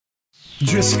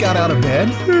Just got out of bed?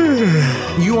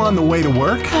 You on the way to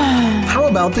work? How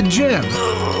about the gym?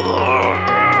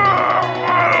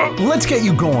 Let's get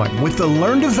you going with the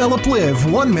Learn, Develop,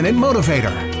 Live 1 Minute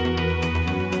Motivator.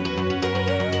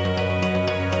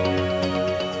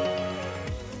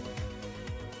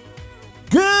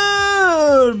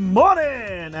 Good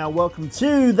morning and welcome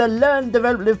to the Learn,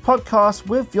 Develop, Live podcast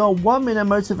with your 1 minute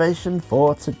motivation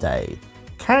for today.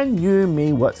 Can you and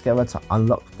me work together to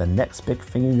unlock the next big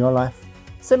thing in your life?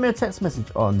 Send me a text message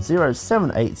on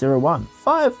 07801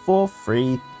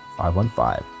 543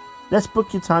 515. Let's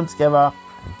book your time together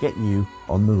and get you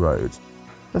on the road.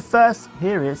 But first,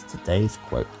 here is today's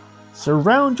quote.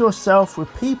 Surround yourself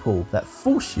with people that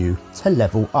force you to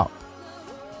level up.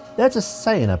 There's a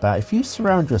saying about if you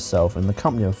surround yourself in the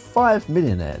company of 5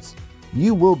 millionaires,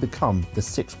 you will become the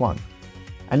 6th one.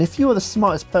 And if you are the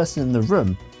smartest person in the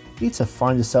room, you need to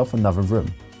find yourself another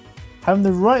room. Having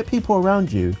the right people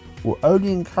around you will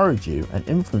only encourage you and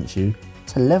influence you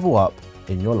to level up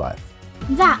in your life.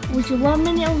 That was your 1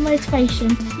 minute of motivation.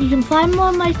 You can find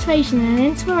more motivation and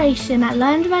inspiration at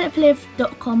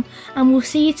learndeveloplive.com, and we'll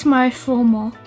see you tomorrow for more.